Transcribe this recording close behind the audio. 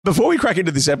Before we crack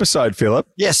into this episode, Philip.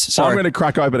 Yes, sorry. I'm going to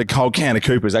crack open a cold can of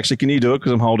Coopers. Actually, can you do it?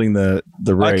 Because I'm holding the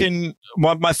I rig. can.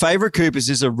 My favourite Coopers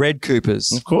is a red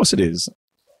Coopers. Of course it is.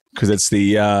 Because it's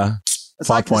the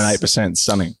 5.8%.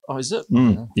 Stunning. Oh, is it?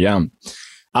 Yum.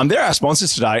 They're our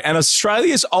sponsors today, and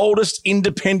Australia's oldest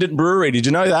independent brewery. Did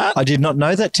you know that? I did not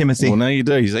know that, Timothy. Well, now you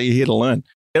do. You're here to learn.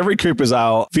 Every Cooper's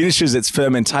Ale finishes its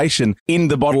fermentation in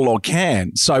the bottle or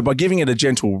can. So by giving it a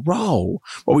gentle roll,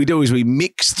 what we do is we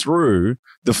mix through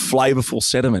the flavorful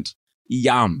sediment.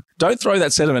 Yum. Don't throw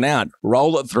that sediment out.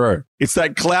 Roll it through. It's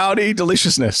that cloudy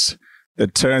deliciousness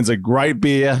that turns a great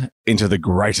beer into the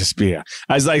greatest beer.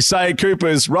 As they say,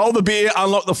 Coopers, roll the beer,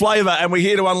 unlock the flavour, and we're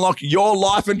here to unlock your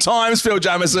life and times, Phil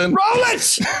Jamieson. Roll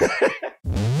it!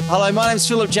 Hello, my name's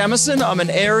Philip Jamieson. I'm an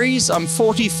Aries. I'm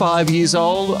 45 years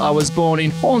old. I was born in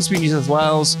Hornsby, New South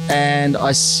Wales, and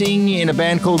I sing in a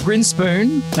band called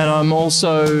Grinspoon, and I'm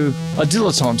also a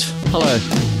dilettante. Hello.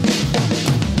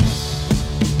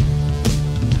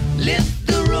 Lift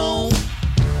the roll.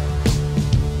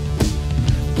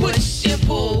 Push and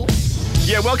pull.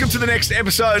 Yeah, welcome to the next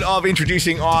episode of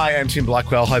Introducing. I am Tim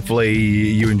Blackwell. Hopefully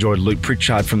you enjoyed Luke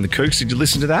Pritchard from the Kooks. Did you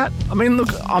listen to that? I mean, look,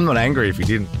 I'm not angry if you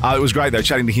didn't. It was great, though,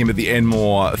 chatting to him at the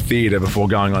Enmore Theatre before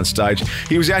going on stage.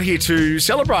 He was out here to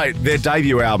celebrate their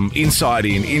debut album, Inside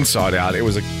In, Inside Out. It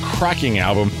was a cracking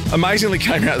album. Amazingly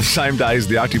came out the same day as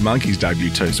the Arctic Monkeys debut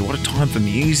too. So what a time for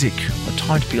music. What a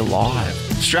time to be alive.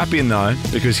 Strap in, though,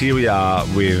 because here we are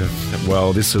with,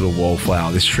 well, this little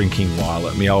wallflower, this shrinking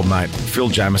violet, my old mate, Phil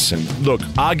Jamieson. Look,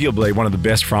 arguably one of the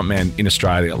best frontmen in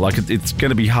Australia. Like, it's going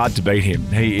to be hard to beat him.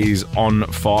 He is on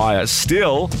fire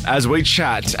still as we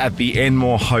chat at the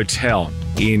Enmore Hotel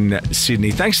in Sydney.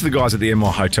 Thanks to the guys at the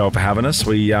Enmore Hotel for having us.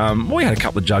 We had a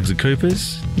couple of jugs of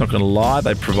Coopers. Not going to lie,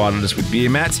 they provided us with beer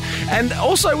mats. And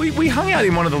also, we hung out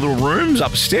in one of the little rooms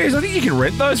upstairs. I think you can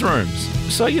rent those rooms.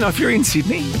 So, you know, if you're in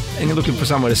Sydney and you're looking for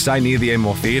somewhere to stay near the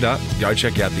Enmore Theatre, go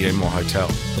check out the Enmore Hotel.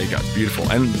 There you go. It's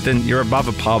beautiful. And then you're above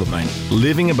a pub, I mean.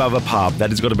 Living above a pub, that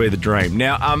has got to be the dream.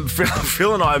 Now,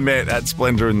 Phil and I met at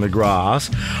Splendour in the Grass.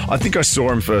 I think I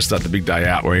saw him first at the big day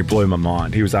out where he blew my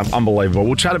mind. He was unbelievable.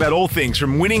 We'll chat about all things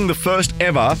from winning the first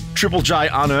ever Triple J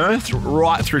Unearthed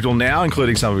right through till now,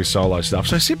 including some of his solo stuff.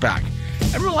 So sit back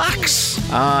and relax.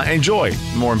 Enjoy,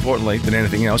 more importantly than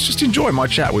anything else. Just enjoy my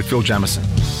chat with Phil Jamieson.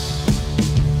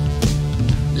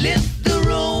 Lift the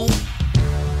roll.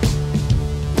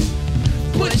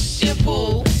 Push and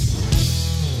pull.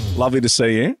 Lovely to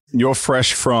see you. You're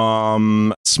fresh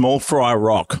from Small Fry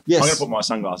Rock. Yes. I'm going to put my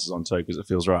sunglasses on too because it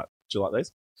feels right. Do you like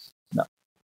these? No.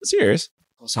 Serious?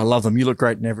 I love them. You look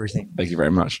great and everything. Thank you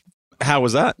very much. How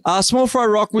was that? Small Fry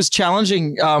Rock was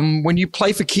challenging. When you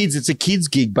play for kids, it's a kids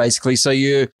gig basically. So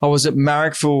I was at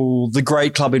Marrickville, the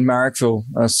great club in Marrickville,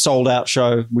 a sold out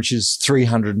show, which is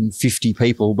 350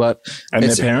 people. And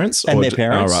their parents? And their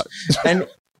parents. Oh, right. And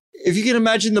if you can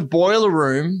imagine the boiler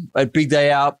room at Big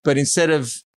Day Out, but instead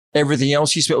of everything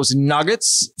else you smelled, it was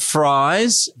nuggets,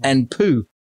 fries, and poo.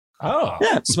 Oh.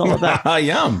 Yeah, smell like that.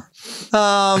 Yum.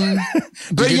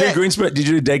 But Did you do Greenspoon? Did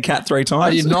you do Dead Cat 3 times?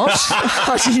 I did not.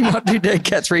 I did not do Dead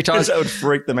Cat 3 times. That would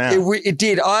freak them out. It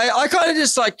did. I kind of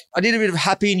just I did a bit of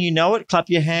Happy and You Know It, clap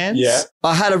your hands. Yeah.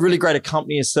 I had a really great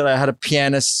accompanist that I had a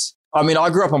pianist. I mean, I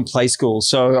grew up on play school,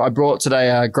 so I brought today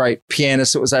a great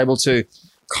pianist that was able to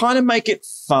kind of make it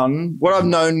fun. What I've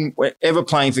known ever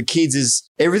playing for kids is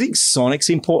everything sonic's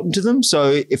important to them.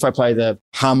 So if I play the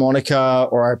harmonica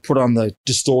or I put on the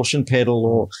distortion pedal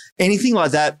or anything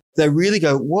like that, they really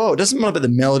go, whoa, it doesn't matter about the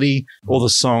melody or the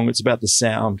song. It's about the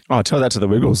sound. Oh, tell that to the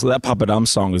Wiggles. That Papa Dum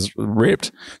song is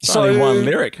ripped. It's only one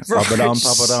lyric. Papa Dum,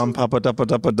 Papa Dum, Papa Duppa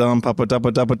Duppa Dum, Papa Duppa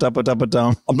Duppa Duppa Duppa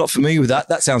Dum. I'm not familiar with that.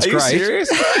 That sounds great. Are you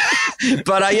serious?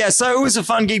 But yeah, so it was a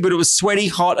fun gig, but it was sweaty,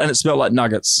 hot, and it smelled like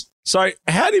nuggets. So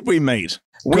how did we meet?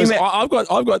 We met. I've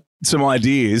got some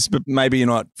ideas, but maybe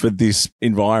not for this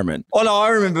environment. Oh no, I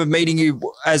remember meeting you.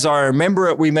 As I remember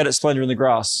it, we met at Splendour in the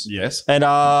Grass. Yes. And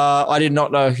I did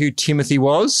not know who Timothy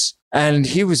was, and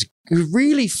he was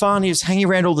really fun. He was hanging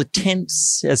around all the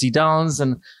tents as he does,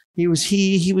 and he was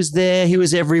here, he was there, he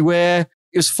was everywhere.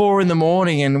 It was 4 a.m,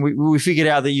 and we figured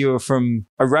out that you were from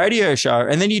a radio show.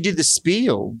 And then you did the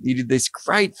spiel. You did this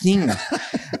great thing.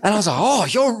 And I was like, oh,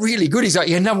 you're really good. He's like,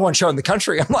 you're number one show in the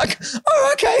country. I'm like,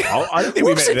 oh, okay. I don't think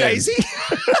we met then. Daisy.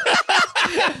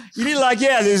 You did like,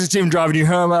 yeah, there's a Tim driving you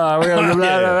home. Blah, blah,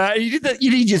 blah. You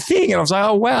did your thing. And I was like,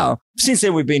 oh, wow. Since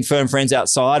then, we've been firm friends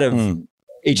outside of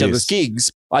each other's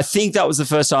gigs. I think that was the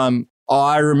first time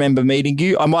I remember meeting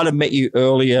you. I might have met you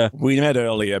earlier. We met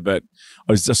earlier, but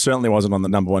I certainly wasn't on the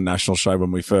number one national show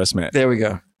when we first met. There we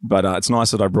go. But it's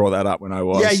nice that I brought that up when I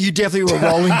was. Yeah, you definitely were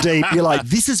rolling deep. You're like,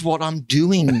 this is what I'm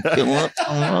doing. You're like,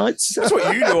 all right. That's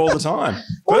what you do all the time.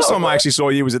 First time I actually saw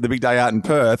you was at the big day out in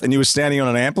Perth, and you were standing on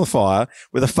an amplifier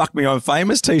with a "Fuck Me I'm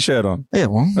Famous" t-shirt on. Yeah,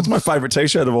 well. That's my favourite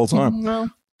t-shirt of all time. Well,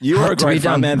 You were a great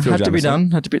front man, Phil Had to be Jamieson.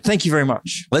 done. Had to be. Thank you very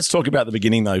much. Let's talk about the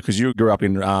beginning, though, because you grew up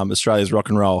in Australia's rock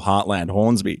and roll heartland,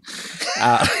 Hornsby.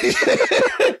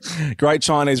 Great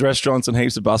Chinese restaurants and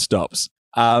heaps of bus stops.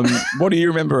 What do you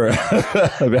remember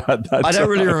about that? I don't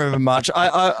really remember much.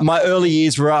 My early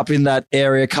years were up in that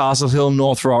area, Castle Hill,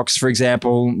 North Rocks, for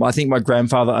example. I think my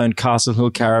grandfather owned Castle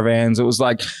Hill Caravans. It was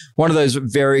like one of those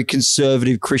very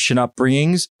conservative Christian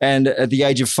upbringings. And at the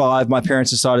age of 5, my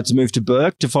parents decided to move to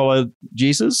Bourke to follow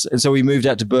Jesus. And so we moved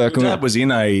out to Bourke. Your dad was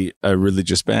in a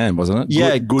religious band, wasn't it?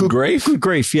 Yeah, Good Grief. Good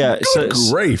Grief, yeah. Good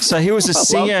Grief. So he was a I love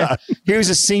singer. that. He was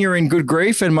a singer in Good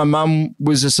Grief, and my mum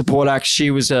was a support act. She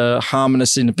was a harmonist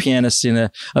and a pianist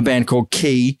in a band called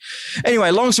Key.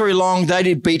 Anyway, long story long, they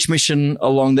did Beach Mission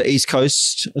along the East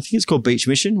Coast. I think it's called Beach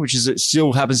Mission, which is it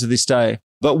still happens to this day.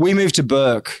 But we moved to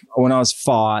Bourke when I was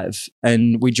 5,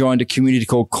 and we joined a community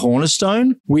called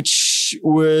Cornerstone, which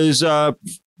was a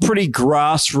pretty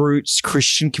grassroots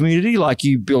Christian community. Like,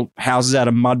 you built houses out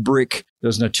of mud brick. There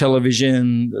was no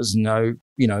television. There was no,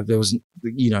 there was,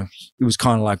 it was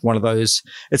kind of like one of those.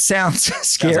 It sounds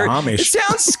scary. Amish. It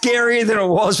sounds scarier than it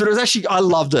was, but it was actually, I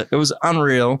loved it. It was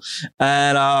unreal,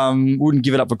 and wouldn't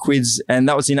give it up for quids. And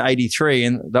that was in 83,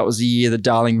 and that was the year the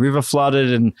Darling River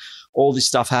flooded, and all this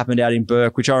stuff happened out in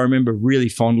Bourke, which I remember really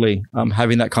fondly,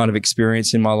 having that kind of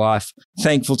experience in my life.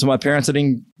 Thankful to my parents, I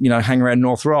didn't, hang around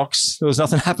North Rocks. There was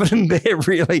nothing happening there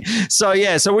really. So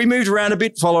we moved around a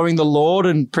bit, following the Lord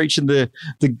and preaching the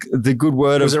good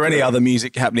word. Was there any other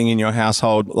music happening in your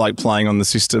household, like playing on the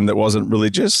system that wasn't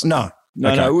religious? No.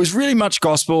 Okay. No, it was really much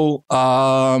gospel.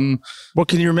 What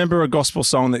can you remember a gospel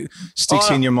song that sticks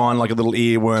in your mind like a little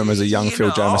earworm as a young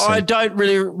Phil Jamieson? I don't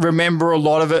really remember a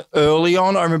lot of it early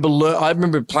on. I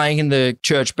remember playing in the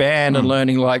church band and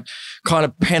learning like kind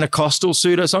of Pentecostal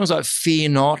pseudo songs like "Fear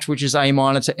Not," which is A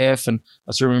minor to F, and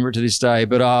I still remember it to this day.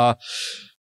 But I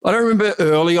don't remember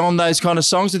early on those kind of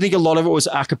songs. I think a lot of it was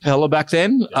a cappella back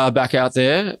then, back out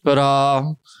there.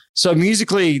 But so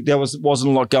musically, there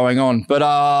wasn't a lot going on,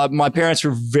 but my parents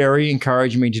were very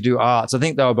encouraging me to do arts. I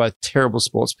think they were both terrible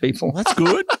sports people. That's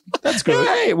good. That's good.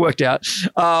 Hey, it worked out.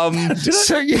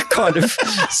 So yeah, kind of.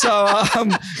 So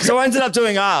I ended up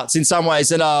doing arts in some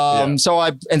ways, and so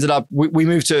I ended up. We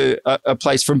moved to a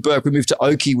place from Bourke. We moved to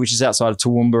Oakey, which is outside of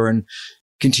Toowoomba, and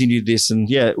continued this. And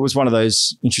yeah, it was one of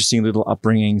those interesting little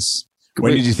upbringings.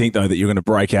 When did you think, though, that you were going to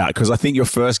break out? Because I think your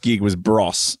first gig was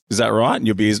Bros. Is that right? And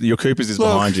your Coopers is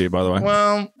behind you, by the way.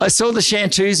 Well, I saw the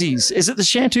Shantuzis. Is it the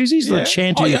Shantuzis? Yeah. The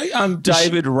Shantuzis.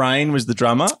 David Rain was the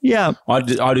drummer. Yeah. I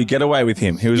do Get Away with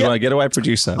him. He was my Getaway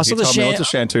producer. I saw He told me lots of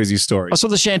Shantuzi stories. I saw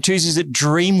the Shantuzis at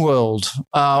Dreamworld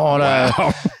on a...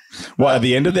 What, at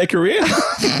the end of their career?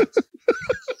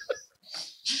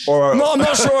 Or No, I'm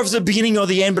not sure if it's the beginning or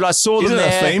the end, but I saw them is it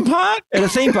there. a theme park? At a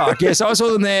theme park, yes. I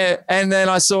saw them there, and then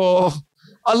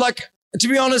to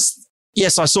be honest,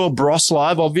 yes, I saw Bros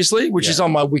live, obviously, which is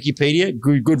on my Wikipedia.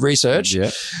 Good research.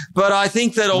 Yeah. But I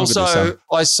think that also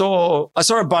I saw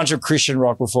a bunch of Christian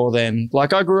rock before then.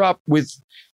 Like, I grew up with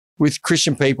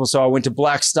Christian people, so I went to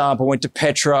Black Stump, I went to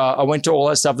Petra, I went to all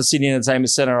that stuff, the Sydney Entertainment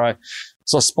Centre. I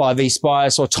saw Spy v Spy, I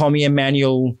saw Tommy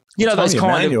Emmanuel. Those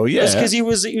kind of, because he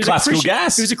was Classical a Christian,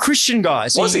 Gas. He was a Christian guy.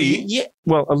 So Was he? Yeah.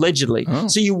 Well, allegedly. Oh.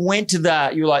 So you went to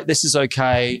that. You were like, this is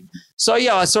okay. So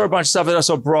yeah, I saw a bunch of stuff. And I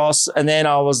saw Bros, and then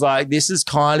I was like, this is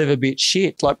kind of a bit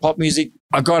shit. Like, pop music,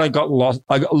 I kind of got lost.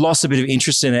 I lost a bit of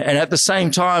interest in it. And at the same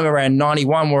time, around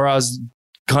 91, where I was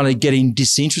kind of getting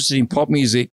disinterested in pop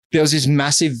music, there was this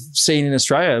massive scene in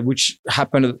Australia, which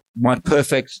happened at my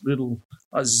perfect little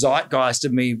zeitgeist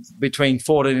of me between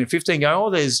 14 and 15 going, oh,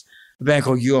 there's a band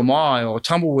called UMI or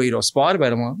Tumbleweed or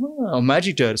Spiderbait. I'm like, oh,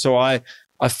 Magic Dirt. So I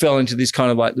fell into this kind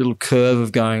of like little curve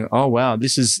of going, oh, wow,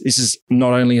 this is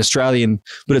not only Australian,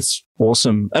 but it's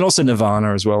awesome. And also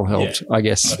Nirvana as well helped, I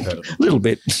guess, a little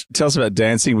bit. Tell us about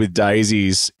Dancing with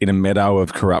Daisies in a Meadow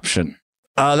of Corruption.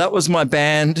 That was my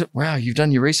band. Wow, you've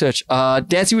done your research.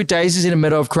 Dancing with Daisies in a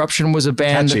Meadow of Corruption was a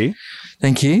band. Catchy.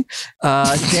 Thank you.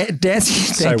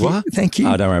 Dancing. Say what? Thank you.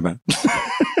 Oh, don't worry about it.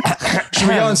 Should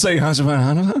we go and see Hunter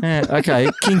van Hunter? Yeah, okay.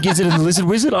 King Gizzard and the Lizard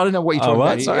Wizard. I don't know what you're talking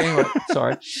what? about. Sorry. Anyway,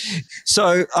 sorry.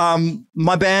 So,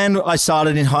 my band I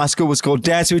started in high school was called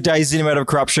Dancing with Daisies in a Matter of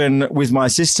Corruption with my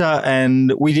sister,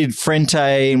 and we did Frente,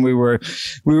 and we were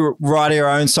writing our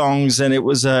own songs, and it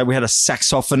was we had a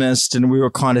saxophonist, and we were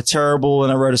kind of terrible.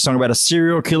 And I wrote a song about a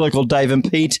serial killer called Dave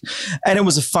and Pete, and it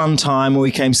was a fun time.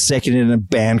 We came second in a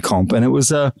band comp, and it was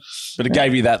But it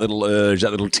gave you that little urge,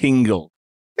 that little tingle.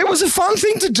 It was a fun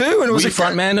thing to do, and it was Was you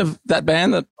front man of that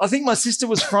band? I think my sister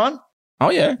was front. Oh,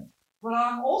 yeah. But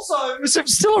also, it was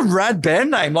still a rad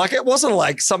band name. Like, it wasn't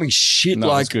like something shit. No,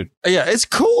 like, it's good. Yeah, it's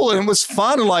cool and it was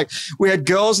fun. And like, we had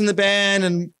girls in the band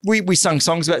and we sung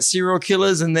songs about serial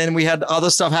killers, and then we had other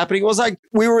stuff happening. It was like,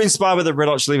 we were inspired by the Red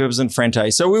Hot Chili Peppers and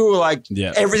Frente. So we were like,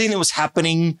 everything that was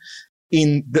happening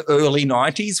in the early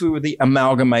 90s, we were the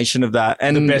amalgamation of that.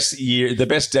 And the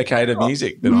best decade of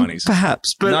music, the 90s.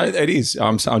 Perhaps. But no, it is.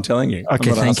 I'm telling you.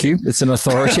 Okay, thank you. It's an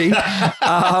authority.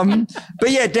 But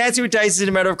yeah, Dancing with Daisies in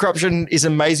a Matter of Corruption is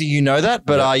amazing. You know that.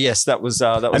 But yes, that was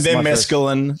and then my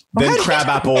Mescaline, then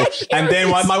Crabapple, and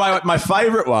then my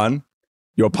favorite one,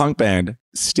 your punk band,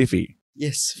 Stiffy.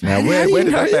 Yes. Now, where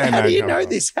did that band How do you come know from?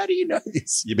 this? How do you know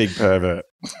this? You big pervert.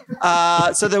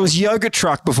 So there was Yogurt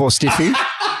Truck before Stiffy.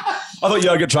 I thought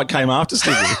Yogurt Truck came after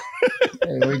Stiffy.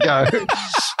 There we go.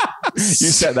 You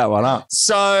set that one up.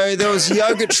 So there was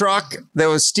Yogurt Truck. There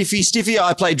was Stiffy. Stiffy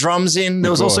I played drums in. There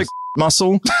was also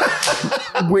Muscle,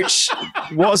 which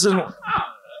wasn't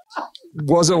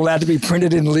allowed to be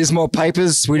printed in Lismore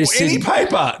papers. We just Any didn't-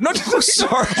 paper. Not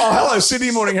sorry. Oh, hello. Sydney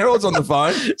Morning Herald's on the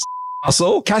phone.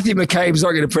 Muscle. Kathy McCabe's not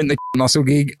going to print the Muscle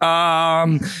gig.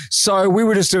 So we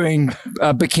were just doing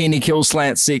Bikini Kill,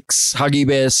 Slant Six, Huggy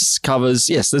Bears covers.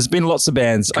 Yes, there's been lots of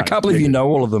bands. I can't believe you know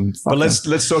all of them. But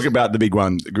let's talk about the big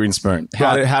one, the Grinspoon.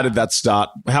 How did that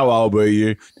start? How old were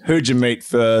you? Who'd you meet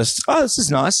first? Oh, this is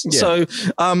nice. Yeah. So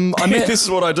I met. This is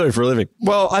what I do for a living.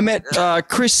 Well, I met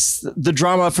Chris, the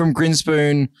drummer from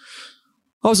Grinspoon.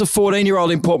 I was a 14-year-old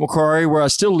in Port Macquarie where I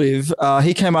still live.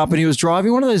 He came up and he was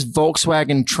driving one of those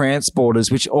Volkswagen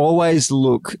transporters, which always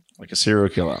look Like a serial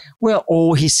killer. well,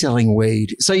 or he's selling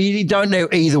weed. So you don't know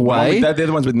either way. They're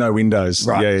the ones with no windows.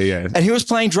 Right. Yeah. And he was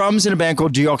playing drums in a band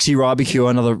called Deoxyribocure,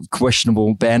 another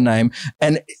questionable band name.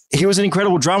 And he was an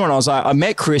incredible drummer. And I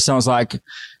met Chris and I was like,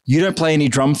 you don't play any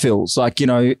drum fills. Like, you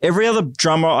know, every other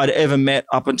drummer I'd ever met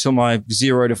up until my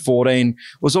 0 to 14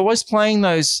 was always playing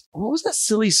those, what was that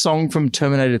silly song from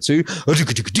Terminator 2? Like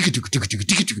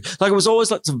it was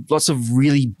always lots of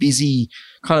really busy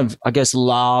kind of, I guess,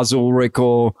 Lars Ulrich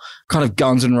or kind of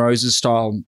Guns N' Roses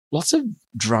style, lots of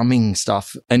drumming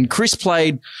stuff. And Chris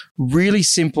played really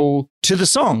simple to the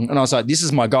song. And I was like, this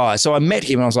is my guy. So I met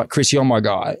him and I was like, Chris, you're my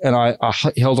guy. And I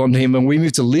held on to him and we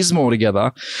moved to Lismore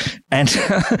together. And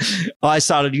I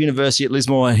started university at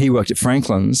Lismore and he worked at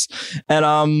Franklin's.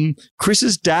 And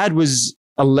Chris's dad was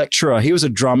a lecturer. He was a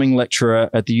drumming lecturer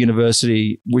at the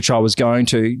university, which I was going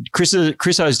to.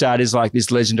 Chriso's dad is like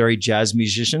this legendary jazz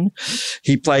musician.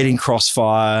 He played in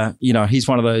Crossfire. You know, he's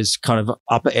one of those kind of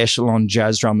upper echelon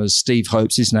jazz drummers. Steve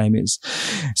Hopes, his name is.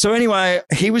 So anyway,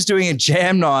 he was doing a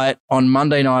jam night on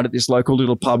Monday night at this local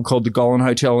little pub called the Golan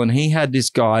Hotel. And he had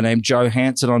this guy named Joe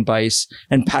Hanson on bass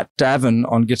and Pat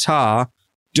Davin on guitar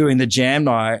doing the jam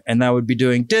night. And they would be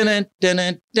doing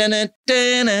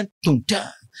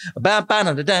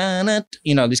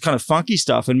you know, this kind of funky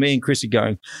stuff. And me and Chris are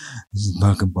going, this is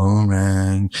fucking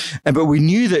boring. But we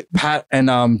knew that Pat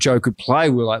and Joe could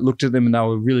play. We like looked at them and they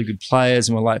were really good players.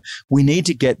 And we're like, we need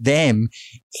to get them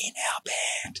in our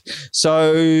band.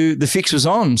 So the fix was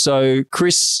on. So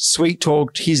Chris sweet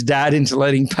talked his dad into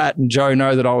letting Pat and Joe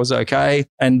know that I was okay.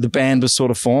 And the band was sort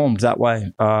of formed that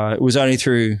way. It was only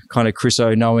through kind of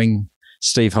Chriso knowing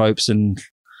Steve Hopes and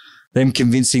them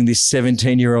convincing this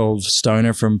 17-year-old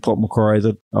stoner from Port Macquarie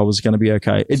that I was going to be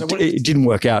okay. It didn't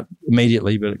work out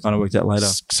immediately, but it kind of worked out later.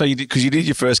 So you did, because you did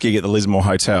your first gig at the Lismore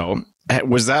Hotel.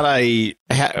 Was that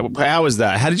how was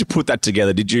that? How did you put that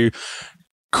together? Did you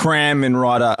cram and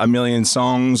write a million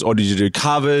songs, or did you do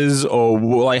covers, or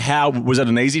like how was that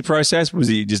an easy process? Was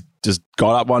it you just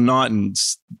got up one night and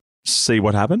see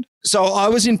what happened? So I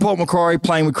was in Port Macquarie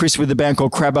playing with Chris with the band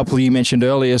called Crabapple you mentioned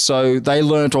earlier. So they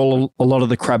learnt a lot of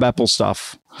the Crabapple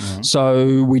stuff. Mm-hmm.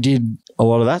 So we did a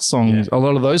lot of that song, a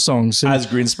lot of those songs. As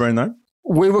Grinspoon though?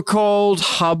 We were called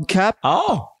Hubcap.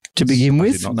 Oh. To begin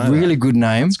with, really good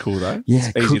name. It's cool though. Yeah,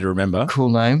 it's easy to remember. Cool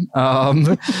name.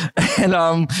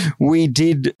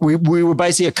 We were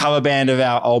basically a cover band of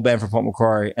our old band from Port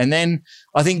Macquarie, and then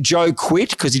I think Joe quit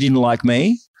because he didn't like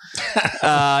me.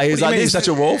 He was like, "He's such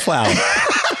a wallflower."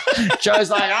 Joe's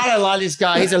like, I don't like this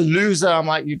guy. He's a loser. I'm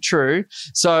like, you're true.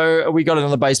 So we got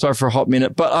another bass player for a hot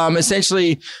minute. But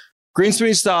essentially,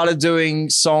 Greenspoon started doing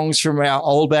songs from our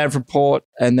old band from Port,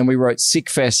 and then we wrote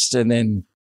Sickfest, and then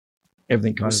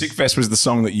everything kind of... Sickfest was the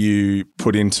song that you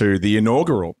put into the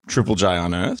inaugural Triple J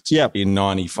Unearthed in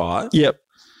 95. Yep.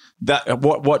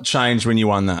 What changed when you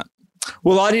won that?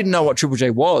 Well, I didn't know what Triple J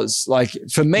was. Like,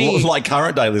 for me... Well, like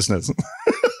current day listeners.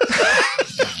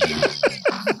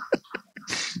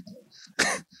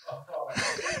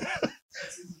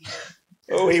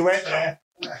 Oh, he went there.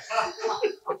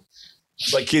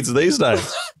 Like kids these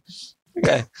days.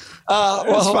 Okay.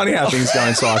 It's funny how things go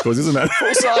in cycles, isn't it?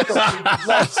 Full cycle.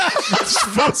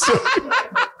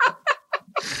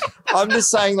 I'm just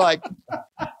saying, like...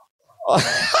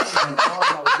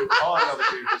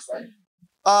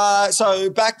 so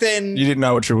back then... You didn't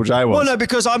know what Triple J was? Well, no,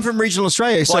 because I'm from regional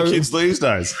Australia. So like kids these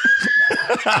days.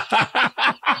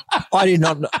 I did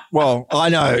not know. Well, I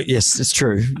know. Yes, it's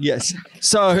true. Yes.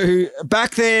 So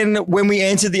back then, when we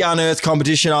entered the Unearthed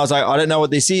competition, I was like, I don't know what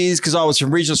this is because I was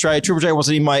from regional Australia. Triple J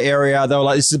wasn't in my area. They were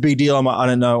like, this is a big deal. I'm like, I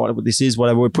don't know what this is,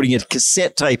 whatever. We're putting a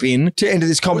cassette tape in to enter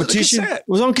this competition. It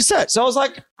was on cassette. So I was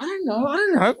like, I don't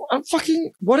know. I'm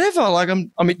fucking whatever. Like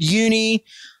I'm at uni.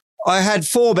 I had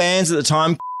 4 bands at the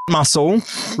time. Muscle,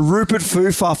 Rupert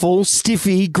Foofuffle,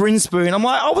 Stiffy, Grinspoon. I'm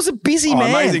like, I was a busy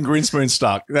man. Amazing Grinspoon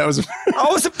stuck. That was. I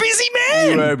was a busy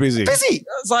man. You were busy. Busy.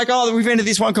 It's like, oh, we've entered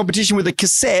this one competition with a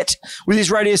cassette with this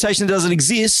radio station that doesn't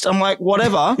exist. I'm like,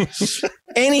 whatever.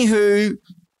 Anywho,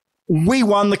 we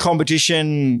won the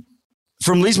competition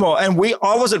from Lismore, and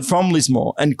I wasn't from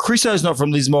Lismore, and Chriso's not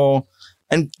from Lismore.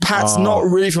 And Pat's not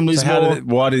really from Lismore.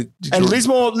 And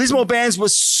Lismore bands were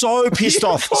so pissed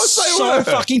off. So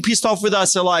fucking pissed off with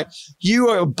us. They're like, you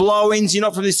are blow-ins, you're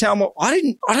not from this town. Well, I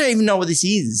don't even know what this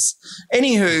is.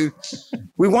 Anywho,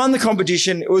 we won the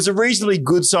competition. It was a reasonably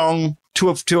good song to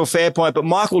a fair point, but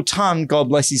Michael Tunn, God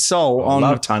bless his soul, on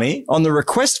the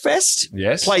Request Fest,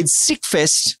 played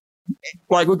Sickfest.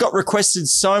 Like we got requested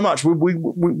so much. We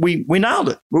nailed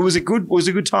it. It was a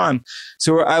good time.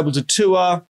 So we were able to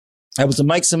tour, able to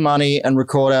make some money and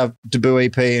record our debut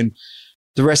EP, and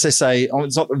the rest they say,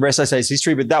 it's not the rest they say is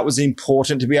history, but that was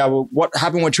important to be able, what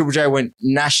happened when Triple J went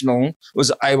national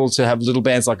was able to have little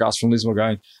bands like us from Lismore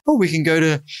going, oh, we can go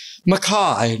to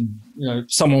Mackay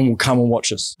and, someone will come and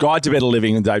watch us. Guide to Better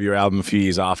Living, the debut album a few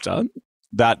years after,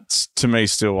 that to me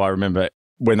still, I remember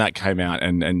when that came out,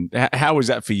 and how was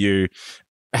that for you?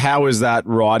 How was that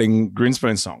writing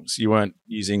Grinspoon songs? You weren't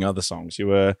using other songs.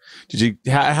 I'm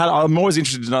always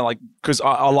interested to know, like, because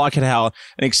I like it how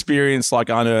an experience like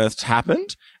Unearthed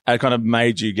happened and it kind of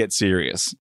made you get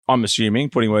serious. I'm assuming,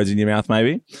 putting words in your mouth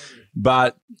maybe.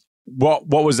 But what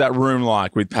was that room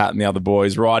like with Pat and the other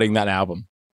boys writing that album?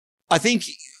 I think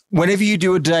whenever you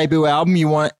do a debut album, you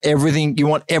want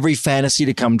every fantasy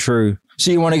to come true. So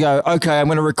you want to go, okay, I'm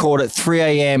going to record at 3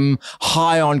 a.m.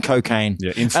 high on cocaine.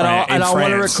 Yeah, I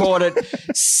want to record at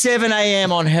 7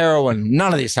 a.m. on heroin.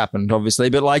 None of this happened,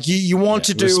 obviously, but like you want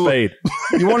to do speed.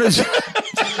 You want to,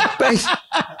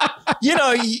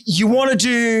 you want to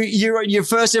do your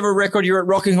first ever record. You're at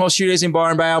Rocking Horse Studios in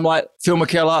Byron Bay. I'm like, Phil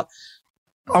McKellar,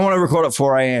 I want to record at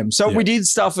 4 a.m. So we did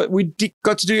stuff.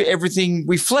 Got to do everything.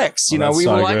 We flexed, we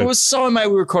were like, it was so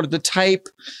amazing. We recorded the tape.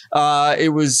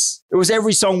 It was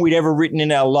every song we'd ever written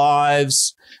in our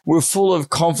lives. We were full of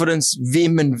confidence,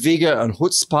 vim and vigor and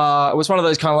chutzpah. It was one of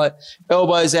those kind of like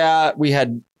elbows out.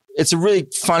 It's a really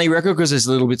funny record because there's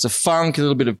little bits of funk, a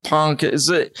little bit of punk.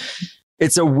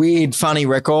 It's a weird, funny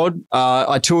record.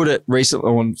 I toured it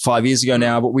recently, 5 years ago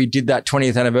now, but we did that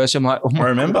 20th anniversary. I'm like, I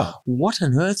remember. What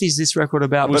on earth is this record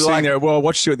about? We're sitting there. Well, I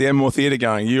watched you at the Enmore Theatre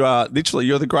going, you are literally,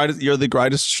 you're the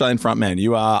greatest Australian frontman.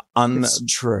 You are It's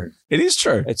true. It is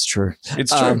true. It's true.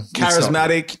 It's true.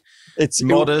 Charismatic. It's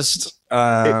modest.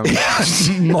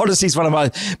 Modesty is one of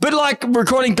my, but like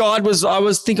recording Guide I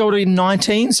was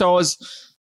 19. So I was,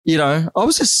 I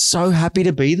was just so happy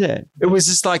to be there. It was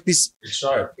just like this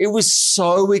show. It was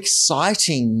so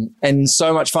exciting and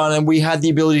so much fun. And we had the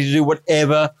ability to do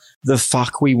whatever the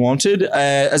fuck we wanted,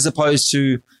 as opposed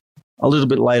to a little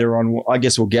bit later on. I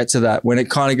guess we'll get to that when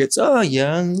it kind of gets, your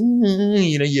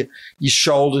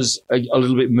shoulders a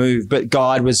little bit move. But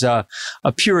Guide was a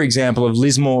pure example of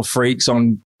Lismore freaks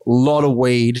on a lot of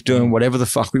weed doing whatever the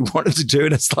fuck we wanted to do.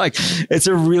 And it's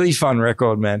a really fun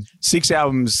record, man. 6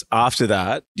 albums after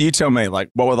that, you tell me, like,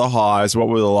 what were the highs, what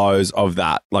were the lows of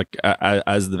that, like,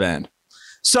 as the band?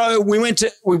 So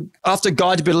after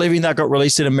Guide to Better Living, that got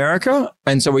released in America.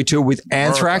 And so we toured with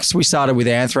Anthrax. We started with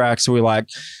Anthrax. So we like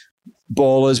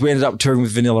ballers. We ended up touring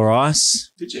with Vanilla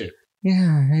Ice. Did you?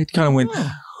 Yeah. It kind of went...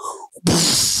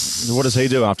 What does he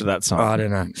do after that song? I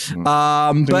don't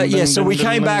know. But yeah, so we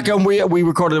came back and we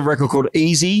recorded a record called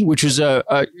Easy, which was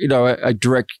a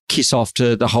direct kiss off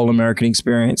to the whole American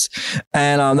experience.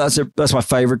 And that's my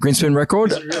favorite Grinspoon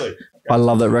record. Really? I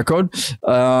love that record.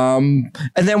 And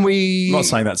then I'm not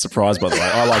saying that's surprised, by the way.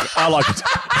 I like it.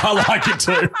 I like it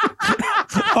too.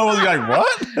 I was going,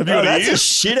 what? Have you got that's a ears?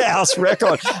 shit house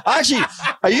record. Actually,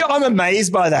 I'm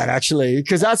amazed by that actually,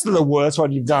 because that's the worst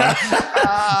one you've done.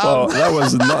 Well, that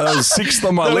was sixth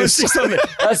on my list.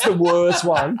 That's the worst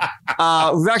one.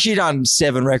 We've actually done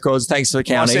 7 records. Thanks for I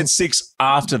counting. said 6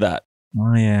 after that.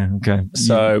 Oh yeah, okay.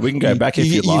 So we can go back if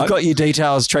you'd like. You've got your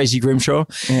details, Tracy Grimshaw.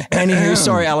 Anywho,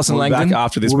 sorry, Alison We'll be Langdon. back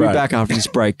after this we'll break. be back after this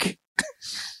break.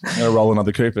 I'm going to roll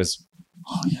another Coopers.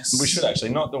 Oh yes, We should actually,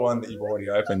 not the one that you've already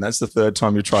opened. That's the third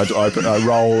time you tried to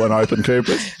roll and open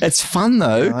Coopers. It's fun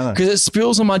though I know. because it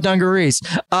spills on my dungarees.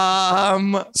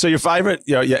 So your favourite,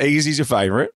 your Easy's your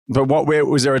favourite. But where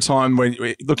was there a time when,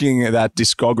 looking at that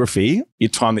discography, your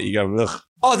time that you go, ugh.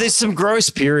 Oh, there's some gross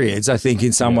periods, I think,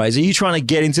 in some ways. Are you trying to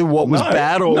get into what was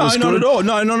bad or was not good? at all.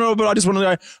 No. But I just want to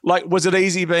know, like, was it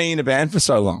easy being in a band for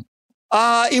so long?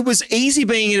 It was easy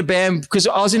being in a band because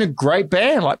I was in a great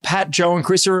band. Like Pat, Joe, and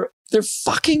Chris they're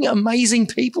fucking amazing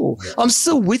people. Yeah. I'm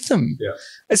still with them. Yeah.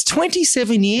 It's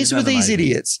 27 years with these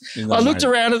idiots. I looked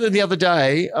around at them the other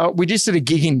day. We just did a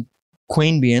gig in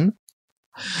Queanbeyan.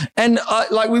 And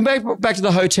we went back to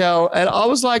the hotel and I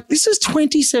was like, this is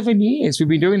 27 years we've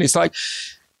been doing this. Like,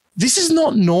 this is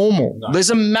not normal. No. There's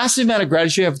a massive amount of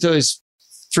gratitude for those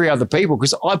 3 other people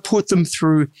because I put them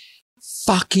through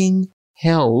fucking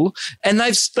hell and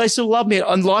they still love me.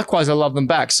 And likewise, I love them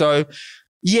back. So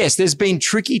yes, there's been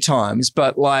tricky times,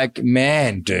 but like,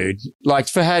 man, dude, like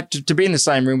to be in the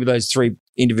same room with those 3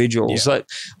 individuals, like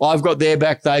I've got their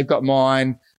back, they've got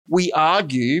mine. We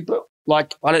argue, but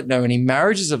like, I don't know any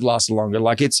marriages have lasted longer.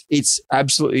 Like it's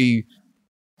absolutely,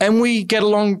 and we get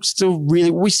along still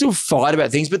we still fight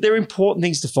about things, but they're important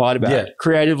things to fight about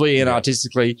creatively and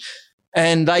artistically.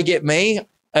 And they get me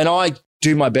and I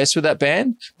do my best with that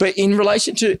band. But in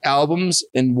relation to albums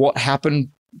and what happened,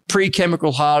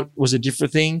 Pre-Chemical Heart was a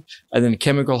different thing. And then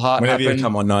Chemical Heart Whenever happened. you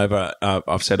come on Nova,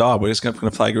 I've said, we're just going to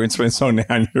play a Grinspoon song now.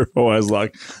 And you're always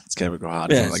like, it's Chemical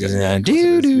Heart. Yeah,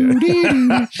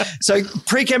 So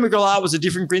Pre-Chemical Heart was a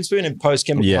different Grinspoon and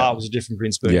Post-Chemical Heart was a different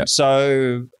Grinspoon. Yeah.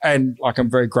 So, and like, I'm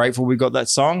very grateful we got that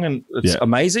song and it's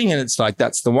amazing. And it's like,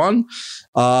 that's the one.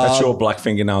 That's your Black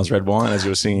Fingernails Red Wine as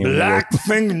you were singing. Black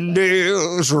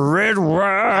Fingernails Red Wine.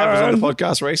 I was on the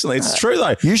podcast recently. It's true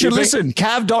though. You should listen.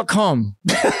 Cav.com.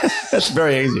 That's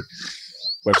very easy.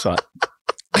 Website.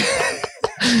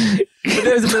 But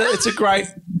it's a great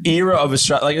era of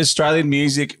Australia. Like Australian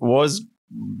music was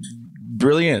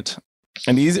brilliant.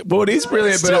 And it is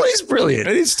brilliant. Still is brilliant.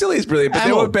 It still is brilliant. But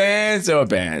there were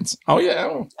bands. Oh,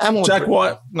 yeah. Jack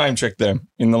White name checked them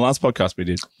in the last podcast we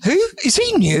did. Who? Is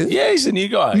he new? Yeah, he's a new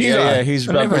guy. Yeah. He's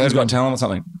Britain's Got Talent or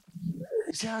something.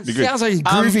 Sounds like a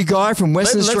groovy guy from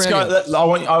Western Australia. Let's go. I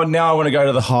want to go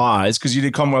to the highs because you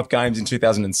did Commonwealth Games in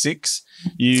 2006.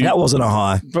 That wasn't a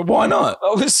high. But why not?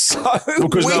 It was so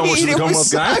because weird. no one watches the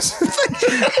Commonwealth Games.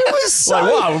 It was so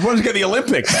like, wow, we wanted to get the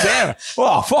Olympics. Damn.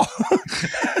 Oh, fuck.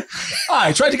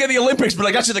 I tried to get the Olympics, but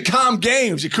I got you the Com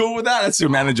Games. You cool with that? That's your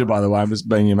manager, by the way. I'm just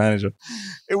being your manager.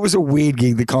 It was a weird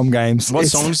gig, the Com Games. What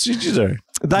songs did you do?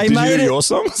 Did you do your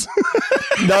songs?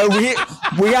 No,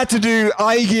 we had to do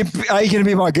Are You Gonna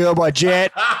Be My Girl by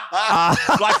Jet.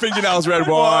 Black Fingernails Red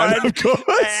Wine, of course.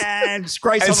 And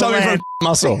Grace and on the Land. from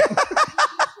Muscle.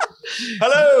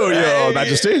 Hello, Your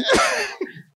Majesty.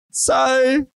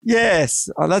 So, yes.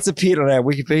 That's appeared on our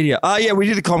Wikipedia. Yeah, we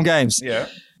did the Com Games. Yeah.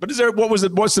 But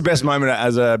what's the best moment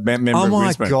as a member of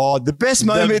Grinspoon? Oh my God. The best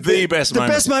moment. The best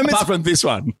moment. The best moment. Apart from this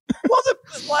one. Well,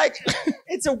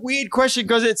 it's a weird question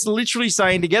because it's literally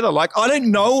saying together. Like, I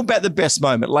don't know about the best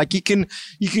moment. Like, you can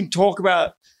talk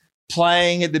about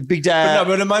playing at the Big Day.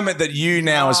 But a moment that you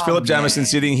now, as Philip Jamieson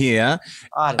sitting here,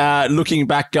 looking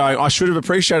back, going, I should have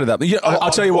appreciated that. I'll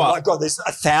tell you what. Oh my God, there's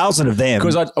 1,000 of them.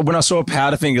 Because when I saw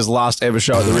Powderfinger's last ever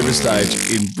show at the River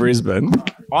Stage in Brisbane,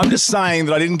 I'm just saying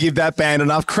that I didn't give that band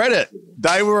enough credit.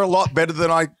 They were a lot better than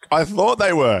I thought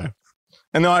they were.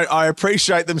 And I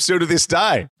appreciate them still to this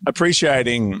day.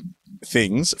 Appreciating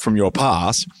things from your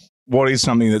past, what is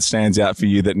something that stands out for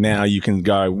you that now you can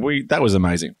go, that was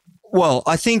amazing? Well,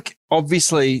 I think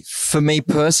obviously for me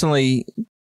personally,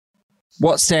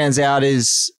 what stands out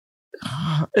is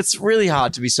it's really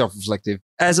hard to be self-reflective.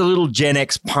 As a little Gen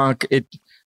X punk, it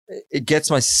gets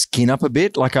my skin up a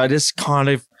bit. Like I just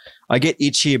I get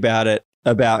itchy about it,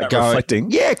 about going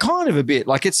reflecting. Yeah, kind of a bit.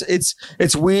 Like it's weird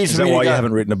is for me. Is that why you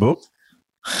haven't written a book?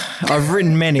 I've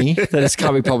written many that just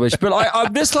can't be published. But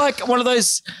I'm just like one of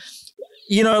those,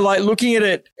 like looking at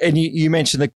it, and you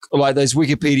mentioned like those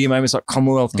Wikipedia moments like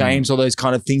Commonwealth Games or those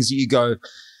kind of things that you go,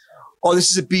 oh,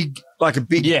 this is a big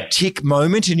tick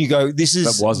moment, and you go, this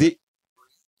is That was it.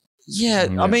 Yeah,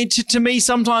 I mean, to me,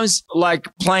 sometimes like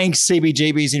playing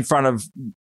CBGBs in front of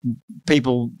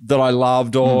people that I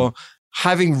loved, or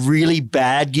having really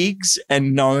bad gigs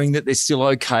and knowing that they're still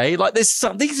okay. Like there's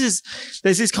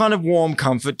this kind of warm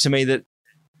comfort to me that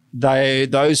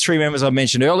those three members I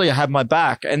mentioned earlier have my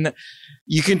back, and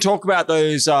you can talk about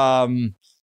those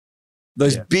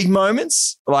big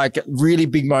moments, like really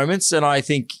big moments, and I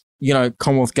think.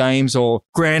 Commonwealth Games or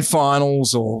grand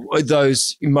finals or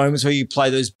those moments where you play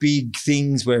those big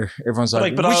things where everyone's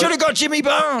like, we should have got Jimmy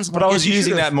Barnes. But I was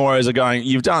using that more as a going,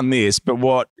 you've done this, but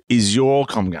what is your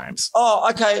Com Games? Oh,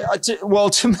 okay.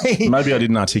 To me. Maybe I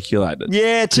didn't articulate it.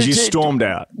 Yeah. Because you stormed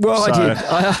out. Well, So, I did.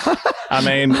 I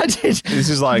mean, I did. This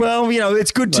is like. Well,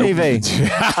 it's good TV.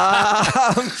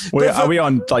 Are we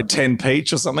on like 10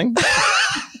 Peach or something?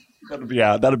 That'll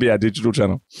be our digital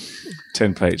channel.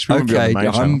 10 Peach. We won't be on Okay, the main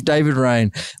I'm channel. David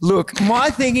Rain. Look, my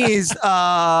thing is,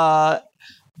 I'm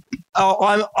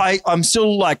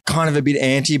still like kind of a bit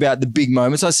anti about the big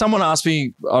moments. Like someone asked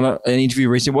me on an interview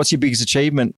recently, "What's your biggest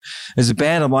achievement as a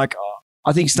band?" I'm like,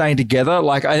 I think staying together.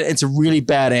 Like, it's a really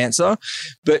bad answer,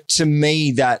 but to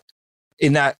me, like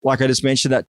I just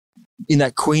mentioned, that in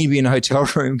that Queen being hotel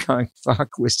room going, fuck,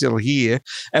 we're still here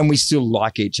and we still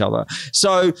like each other.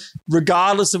 So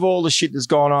regardless of all the shit that's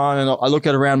gone on, and I look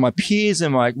at around my peers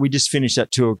and like, we just finished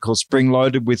that tour called Spring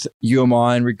Loaded with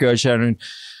UMI and Regurgitator and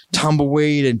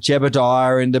Tumbleweed and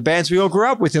Jebediah and the bands we all grew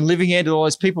up with and Living End and all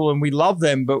those people, and we love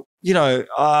them. But, I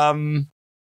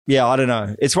don't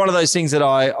know. It's one of those things that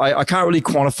I can't really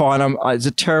quantify. And it's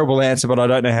a terrible answer, but I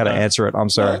don't know how to answer it. I'm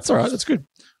sorry. No, that's all right. That's good.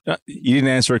 You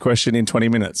didn't answer a question in 20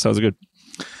 minutes, so it was good.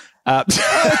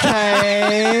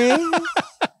 Okay.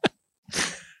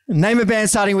 Name a band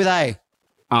starting with A.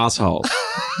 Assholes.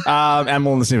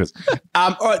 Animal and the Sniffers.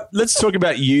 All right, let's talk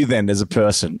about you then as a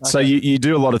person. Okay. So you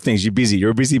do a lot of things. You're busy. You're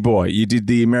a busy boy. You did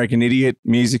the American Idiot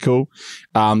musical.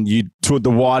 You toured the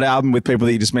White Album with people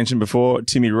that you just mentioned before,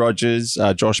 Timmy Rogers,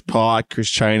 Josh Pike, Chris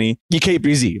Chaney. You keep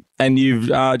busy, and you've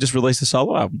just released a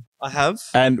solo album. I have.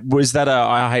 And was that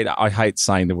I hate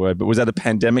saying the word, but was that a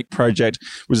pandemic project?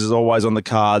 Was it always on the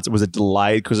cards? Was it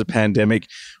delayed because of pandemic?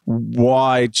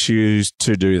 Why choose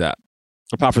to do that?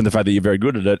 Apart from the fact that you're very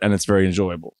good at it and it's very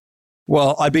enjoyable.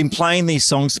 Well, I'd been playing these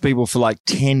songs to people for like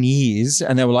 10 years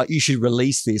and they were like, you should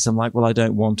release this. I'm like, well, I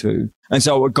don't want to. And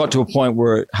so it got to a point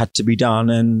where it had to be done.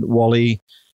 And Wally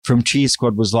from Cheer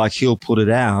Squad was like, he'll put it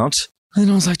out. And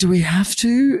I was like, do we have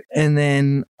to? And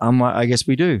then I'm like, I guess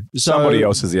we do. So, somebody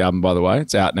else has the album, by the way.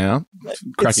 It's out now.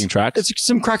 Cracking tracks. It's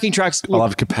some cracking tracks. I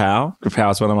love Kapow.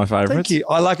 Kapow is one of my favorites. Thank you.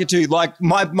 I like it too. Like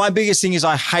my biggest thing is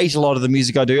I hate a lot of the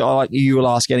music I do. You will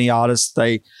ask any artist,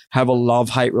 they have a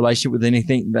love-hate relationship with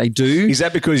anything they do. Is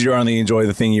that because you only enjoy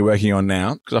the thing you're working on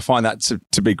now? Because I find that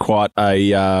to be quite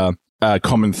a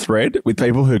common thread with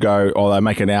people who go, oh, they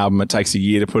make an album, it takes a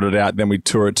year to put it out, then we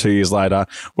tour it 2 years later,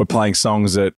 we're playing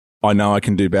songs that I know I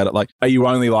can do better. Like, are you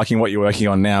only liking what you're working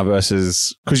on now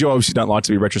versus, because you obviously don't like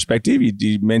to be retrospective.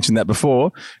 You mentioned that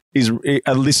before. Is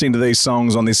listening to these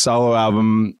songs on this solo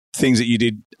album things that you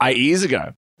did 8 years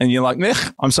ago? And you're like, meh,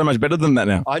 I'm so much better than that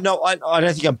now. I know. I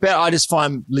don't think I'm better. I just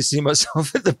find listening to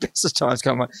myself at the best of times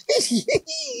kind of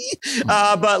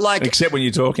like, but like. Except when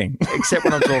you're talking. Except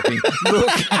when I'm talking.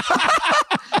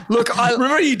 Look, I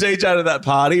remember you DJ'd at that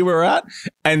party we were at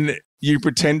and you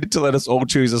pretended to let us all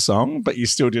choose a song, but you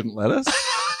still didn't let us.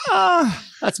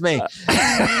 That's me.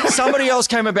 Somebody else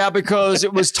came about because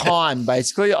it was time,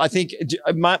 basically. I think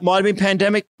it might have been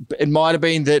pandemic. It might have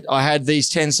been that I had these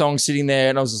 10 songs sitting there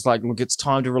and I was just like, look, it's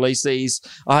time to release these.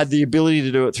 I had the ability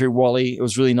to do it through Wally. It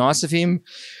was really nice of him.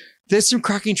 There's some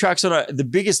cracking tracks on it. The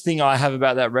biggest thing I have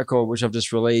about that record, which I've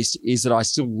just released, is that I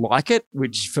still like it,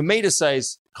 which for me to say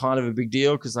is kind of a big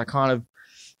deal because I kind of,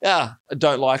 I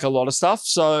don't like a lot of stuff.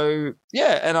 So,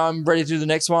 and I'm ready to do the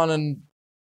next one. And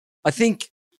I think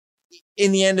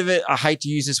in the end of it, I hate to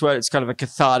use this word, it's kind of a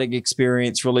cathartic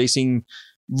experience releasing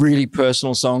really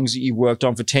personal songs that you've worked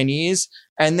on for 10 years.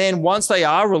 And then once they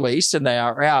are released and they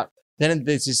are out, then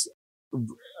there's this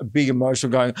big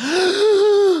emotional going,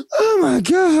 oh my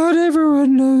God,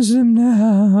 everyone knows them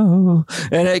now.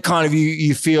 And it kind of,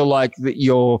 you feel like that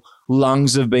your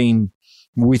lungs have been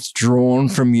withdrawn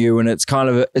from you, and it's kind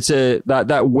of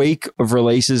that week of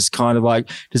releases kind of like,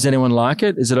 does anyone like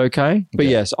it? Is it okay? But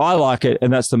yes, I like it,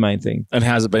 and that's the main thing. And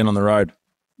how's it been on the road?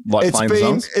 Like playing the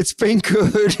songs? It's been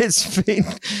good. It's been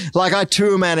like I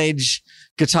tour manage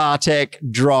Guitar Tech,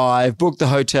 drive, book the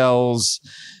hotels,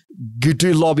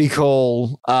 do lobby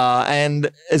call.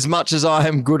 And as much as I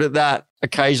am good at that,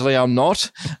 occasionally I'm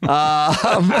not. But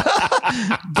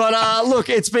look,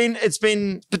 it's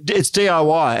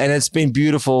DIY and it's been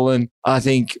beautiful. And I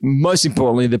think most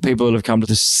importantly, the people that have come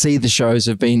to see the shows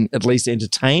have been at least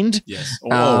entertained. Yes.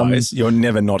 Always. You're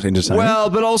never not entertained. Well,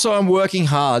 but also I'm working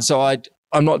hard. So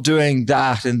I'm not doing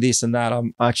that and this and that.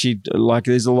 I'm actually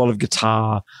there's a lot of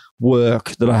guitar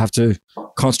work that I have to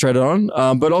concentrate on.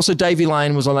 But also Davey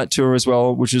Lane was on that tour as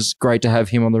well, which is great to have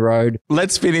him on the road.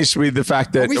 Let's finish with the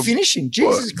fact that... Are we finishing?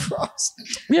 Jesus Christ.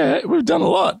 Yeah, we've done a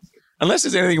lot. Unless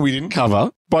there's anything we didn't cover,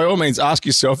 by all means, ask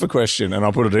yourself a question and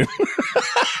I'll put it in.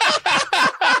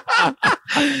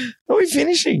 Are we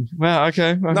finishing? Wow,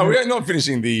 okay. No, we're not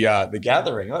finishing the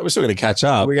gathering. We're still going to catch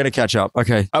up. We're going to catch up.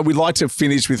 Okay. We'd like to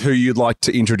finish with who you'd like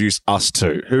to introduce us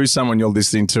to. Who's someone you're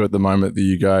listening to at the moment that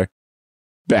you go,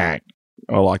 bang,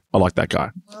 I like that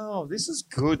guy. Oh, this is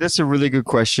good. That's a really good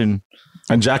question.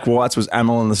 And Jack White's was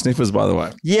Amyl and the Sniffers, by the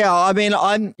way. Yeah, I mean,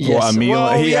 I'm... Yes. Or a meal.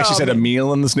 Well, he actually said a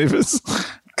meal and the Sniffers.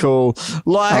 Cool.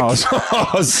 Like...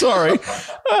 Oh, sorry.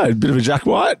 A bit of a Jack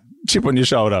White chip on your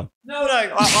shoulder. No.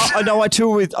 I know. I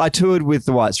toured with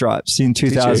the White Stripes in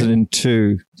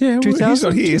 2002. Yeah, well,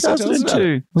 2000, he's not here.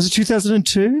 2002. Was it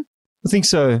 2002? I think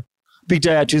so. Big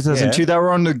Day Out 2002. Yeah. They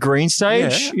were on the green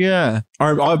stage. Yeah.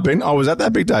 I was at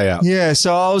that Big Day Out. Yeah.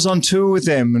 So I was on tour with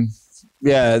them, and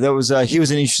yeah, that was he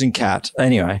was an interesting cat.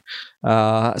 Anyway,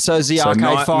 so it's the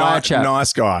Arcade Fire chap.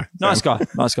 Nice guy. Nice guy.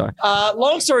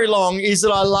 Long story long is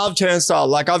that I love Turnstile.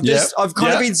 Like I've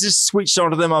kind of been just switched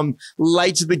onto them. I'm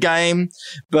late to the game,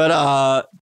 but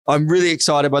I'm really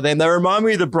excited by them. They remind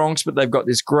me of the Bronx, but they've got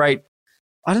this great,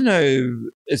 I don't know,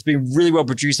 it's been really well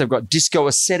produced. They've got disco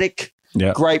aesthetic.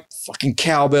 Yeah. Great fucking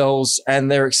cowbells, and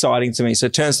they're exciting to me. So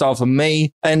Turnstile for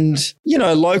me. And,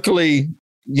 locally,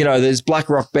 there's Black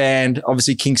Rock Band,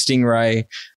 obviously King Stingray,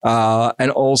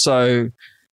 and also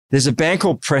there's a band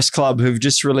called Press Club who've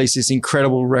just released this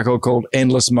incredible record called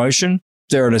Endless Motion.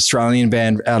 They're an Australian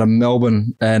band out of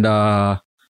Melbourne, and they're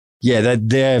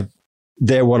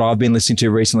what I've been listening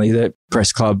to recently. They're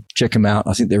Press Club. Check them out.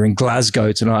 I think they're in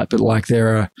Glasgow tonight, but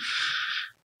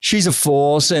she's a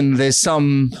force, and there's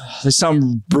some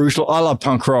brutal. I love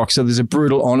punk rock, so there's a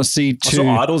brutal honesty to. I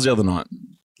saw Idols the other night.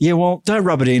 Yeah, well, don't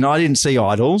rub it in. I didn't see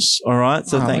Idols. All right,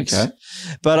 so thanks. Okay.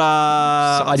 But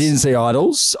I didn't see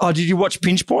Idols. Oh, did you watch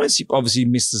Pinch Points? You obviously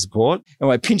missed the support.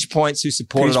 Anyway, Pinch Points, who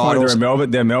supported Idols.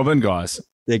 They're Melbourne guys.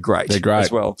 They're great. They're great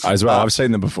as well. I've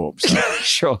seen them before. So.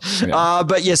 Sure. Yeah.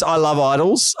 But yes, I love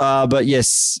Idols. But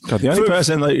yes. God, the only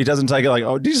person that he doesn't take it like,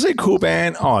 oh, did you say cool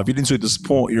band? Oh, if you didn't see the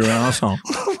support, you're an asshole.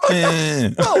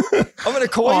 I'm going to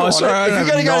call you on sorry, it. If you're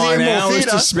going to go to the Enmore Theatre.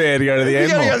 To spare to go to the Enmore.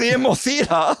 If you're going to go to the Enmore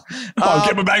Theatre. I'll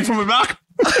get my bang from my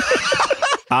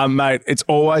buck. Mate, it's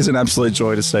always an absolute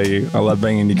joy to see you. I love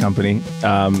being in your company.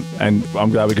 And I'm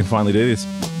glad we can finally do this.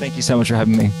 Thank you so much for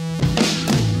having me.